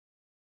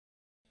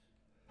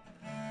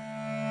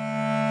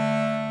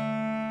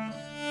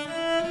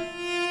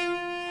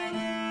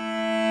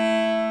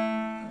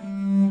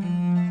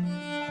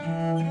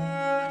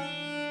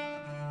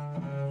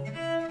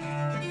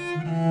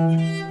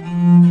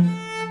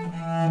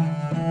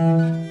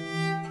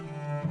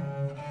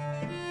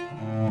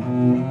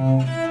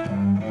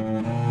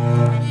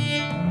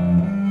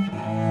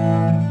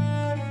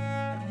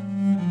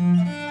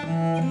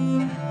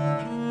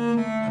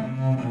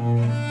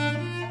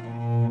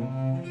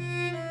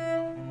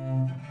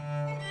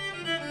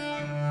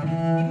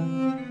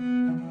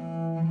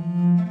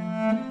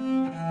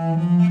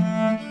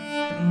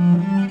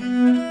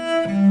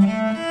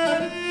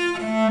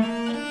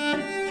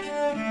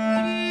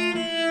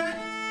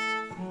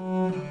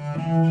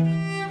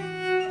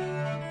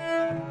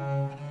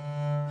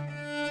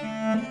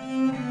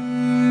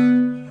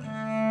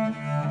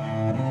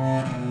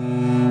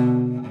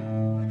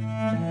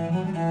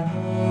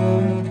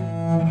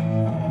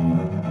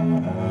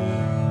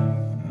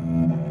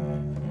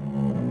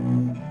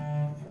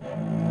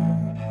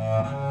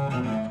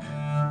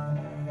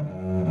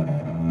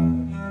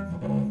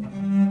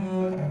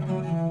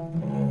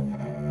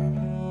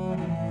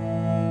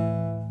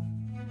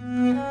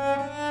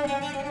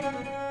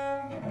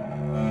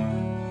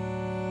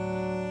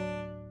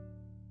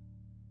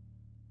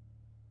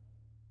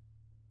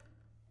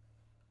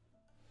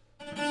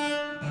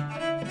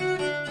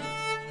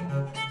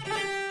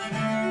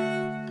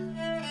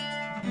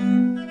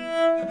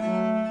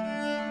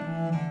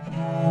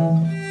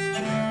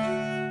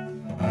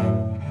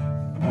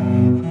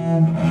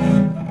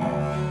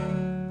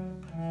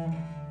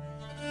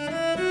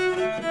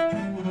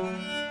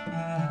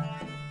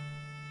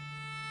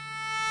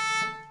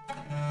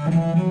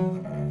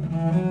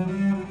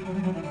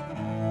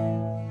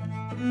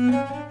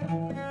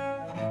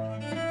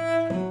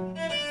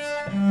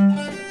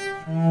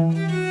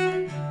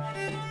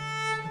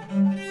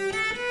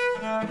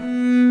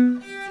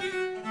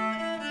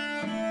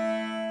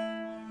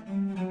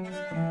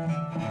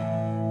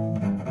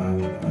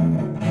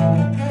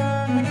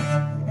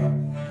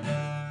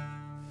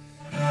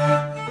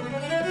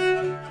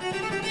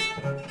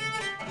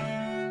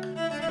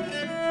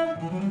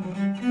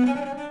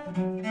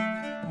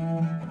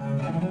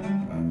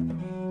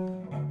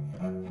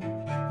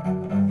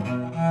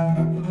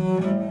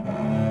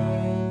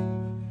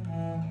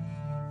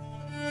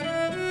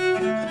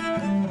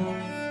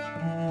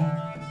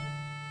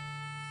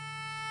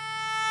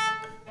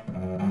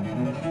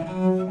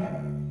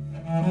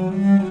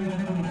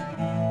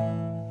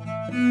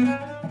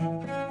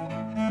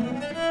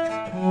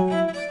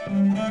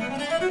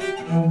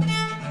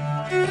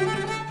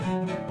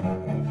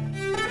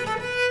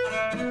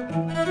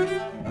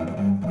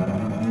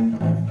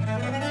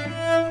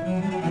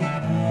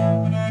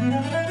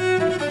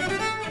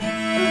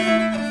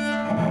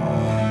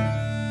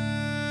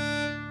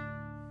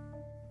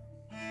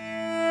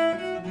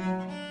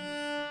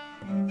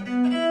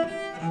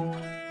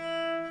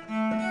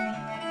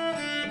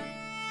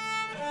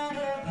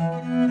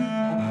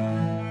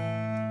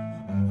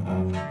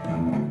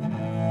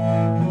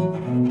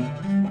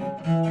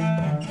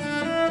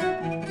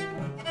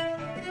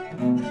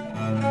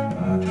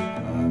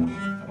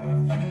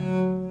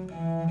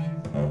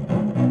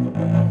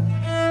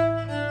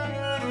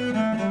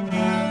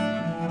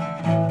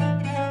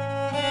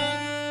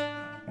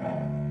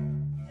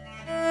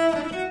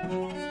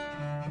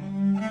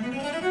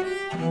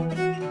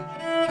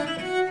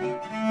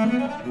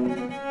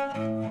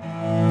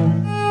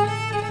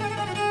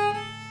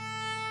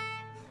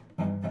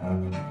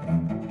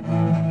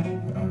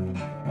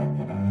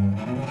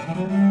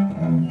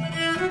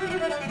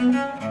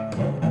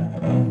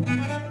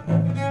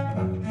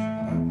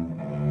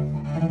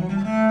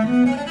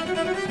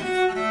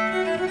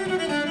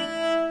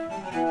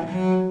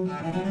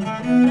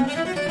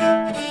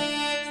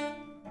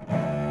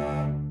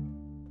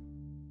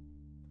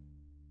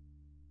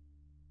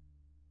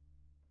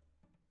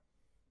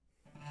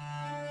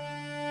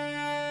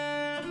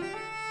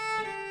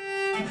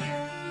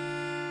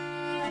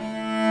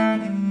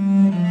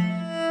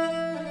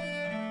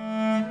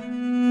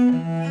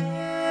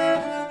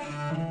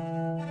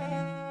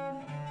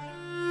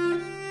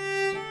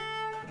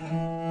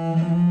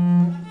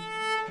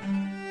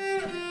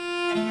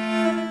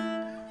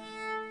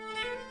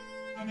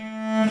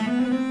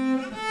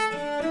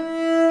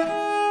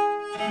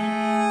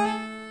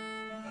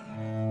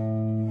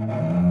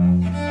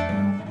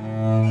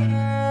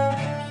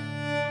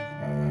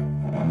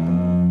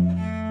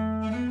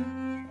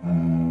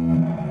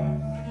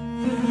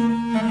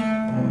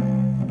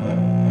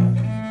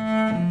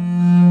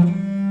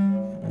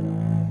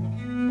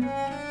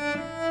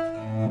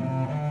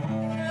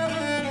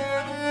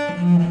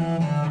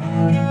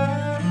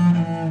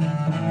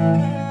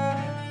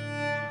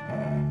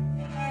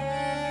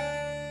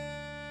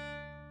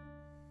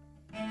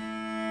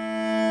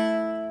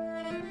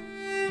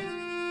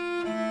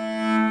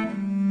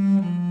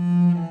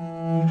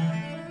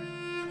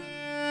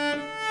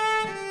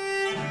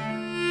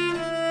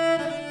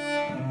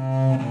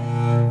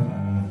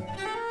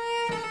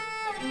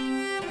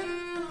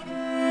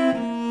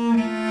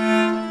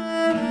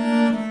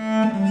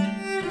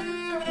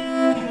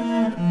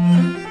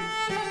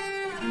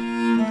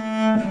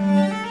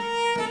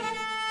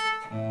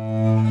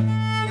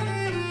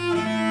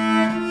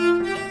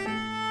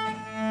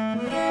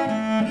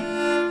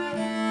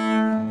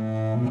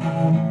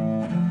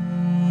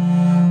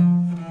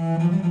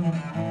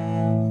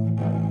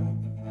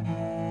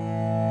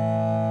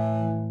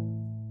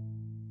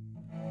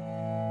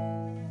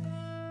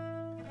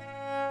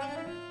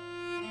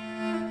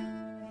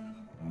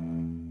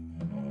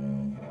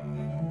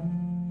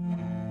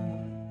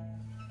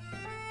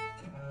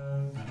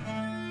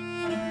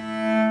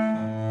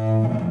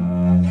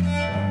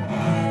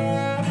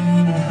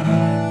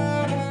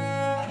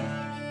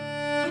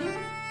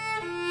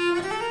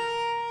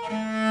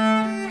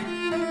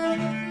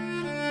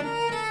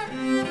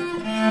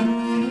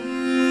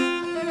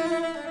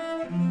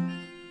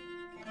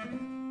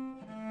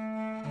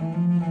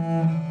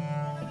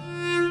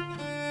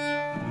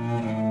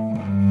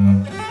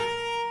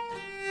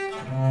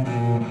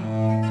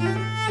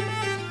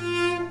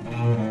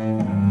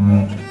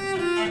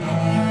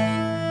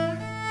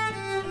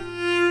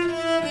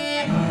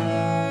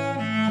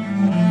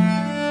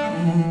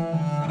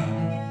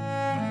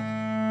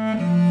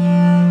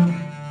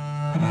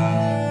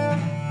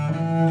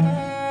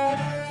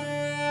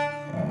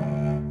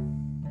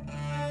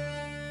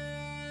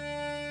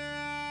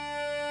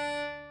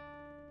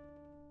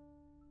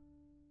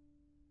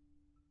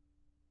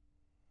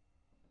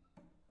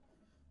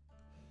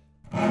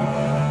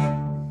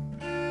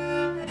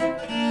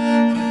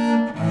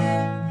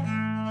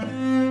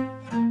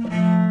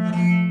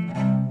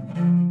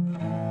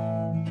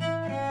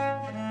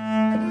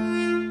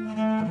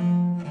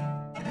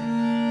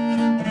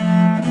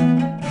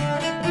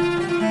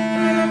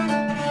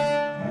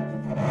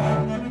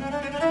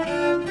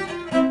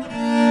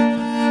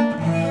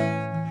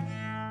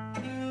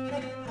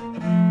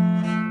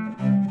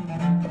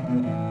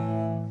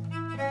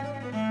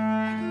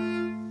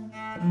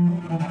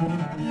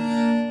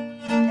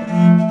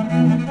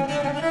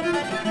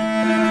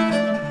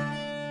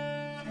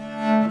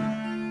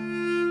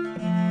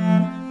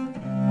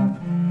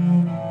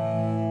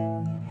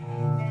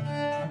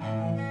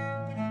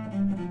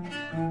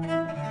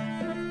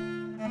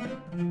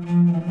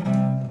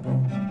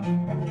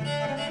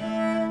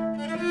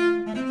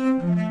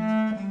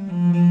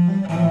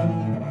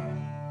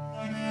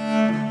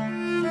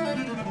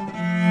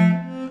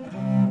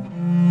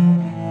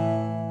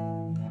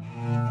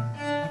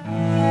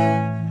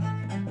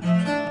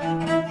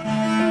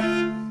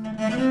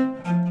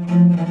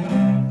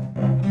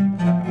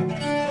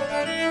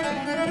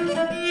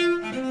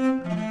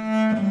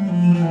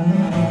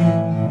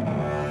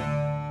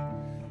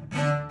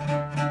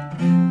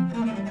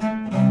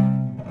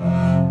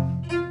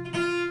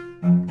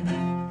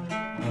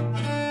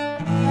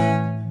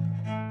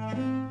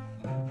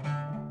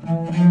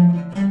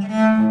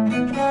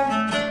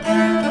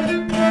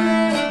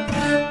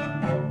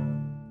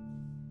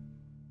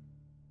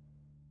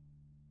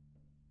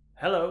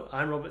Hello,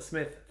 I'm Robert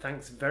Smith.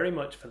 Thanks very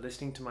much for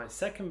listening to my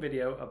second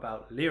video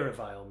about Lyra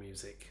Viol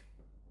music.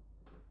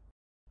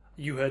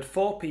 You heard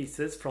 4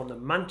 pieces from the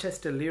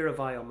Manchester Lyra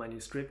Viol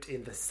manuscript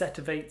in the Sette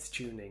of Eights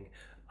tuning.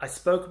 I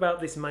spoke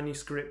about this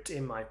manuscript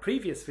in my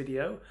previous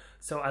video,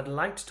 so I'd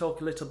like to talk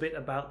a little bit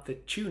about the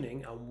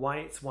tuning and why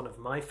it's one of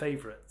my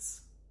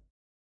favourites.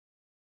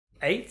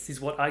 Eights is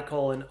what I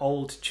call an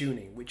old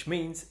tuning, which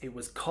means it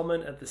was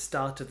common at the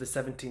start of the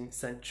 17th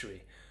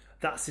century.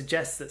 That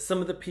suggests that some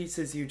of the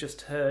pieces you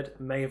just heard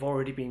may have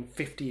already been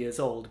 50 years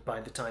old by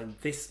the time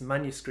this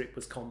manuscript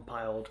was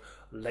compiled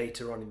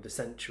later on in the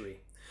century.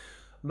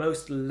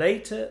 Most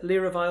later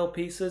Lyra Viol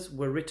pieces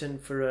were written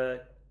for a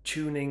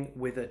tuning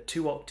with a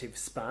 2-octave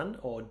span,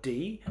 or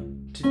D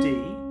to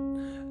D.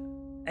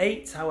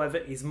 Eights, however,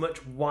 is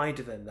much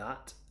wider than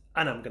that,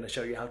 and I'm going to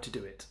show you how to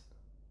do it.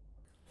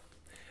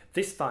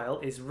 This file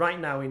is right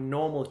now in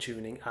normal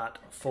tuning at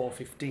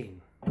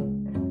 415.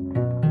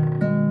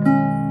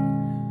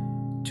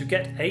 To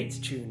get eights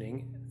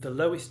tuning, the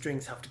lowest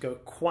strings have to go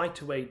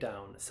quite a way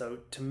down. So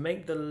to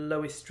make the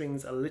lowest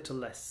strings a little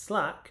less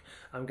slack,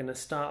 I'm going to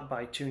start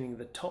by tuning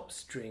the top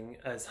string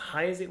as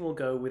high as it will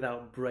go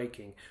without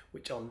breaking,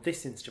 which on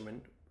this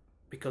instrument,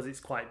 because it's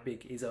quite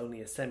big, is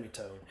only a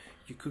semitone.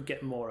 You could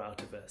get more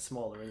out of a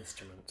smaller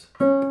instrument.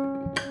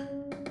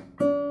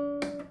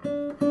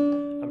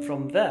 And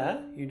from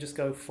there, you just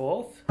go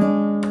 4th,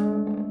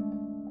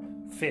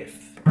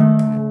 5th,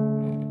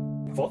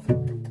 4th,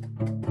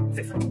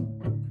 5th.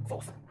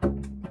 4th.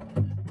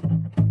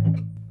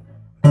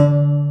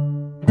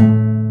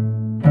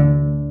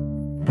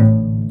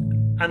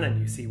 And then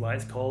you see why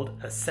it's called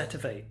a set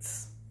of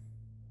eights.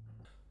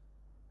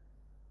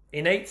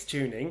 In eights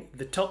tuning,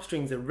 the top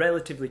strings are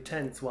relatively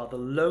tense while the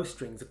low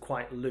strings are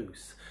quite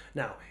loose.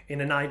 Now,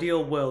 in an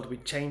ideal world,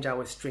 we'd change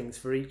our strings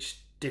for each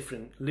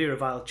different Lyra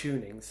Viol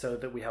tuning so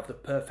that we have the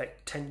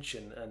perfect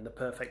tension and the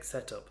perfect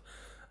setup.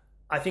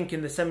 I think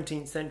in the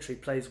 17th century,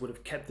 players would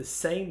have kept the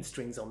same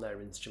strings on their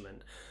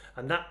instrument,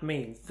 and that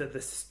means that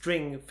the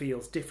string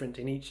feels different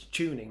in each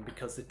tuning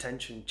because the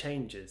tension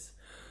changes.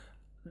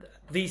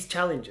 These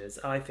challenges,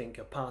 I think,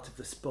 are part of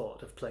the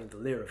sport of playing the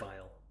Lyra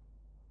Viol.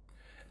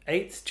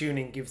 Eights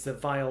tuning gives the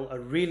viol a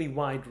really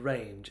wide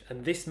range,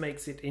 and this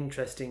makes it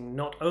interesting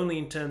not only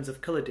in terms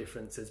of colour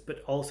differences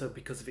but also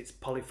because of its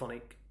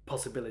polyphonic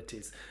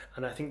possibilities,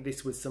 and I think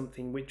this was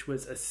something which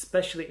was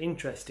especially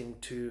interesting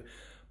to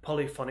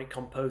polyphonic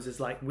composers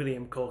like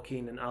William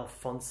Corkine and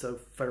Alfonso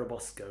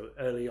Ferrabosco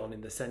early on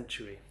in the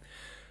century.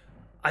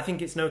 I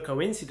think it's no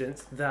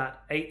coincidence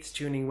that eights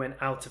tuning went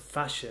out of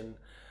fashion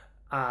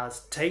as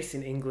tastes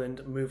in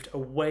England moved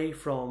away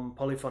from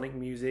polyphonic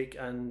music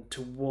and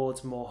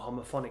towards more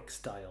homophonic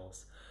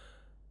styles.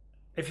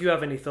 If you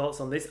have any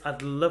thoughts on this,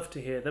 I'd love to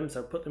hear them,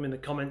 so put them in the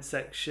comments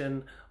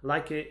section.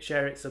 Like it,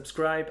 share it,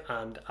 subscribe,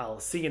 and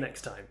I'll see you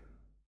next time.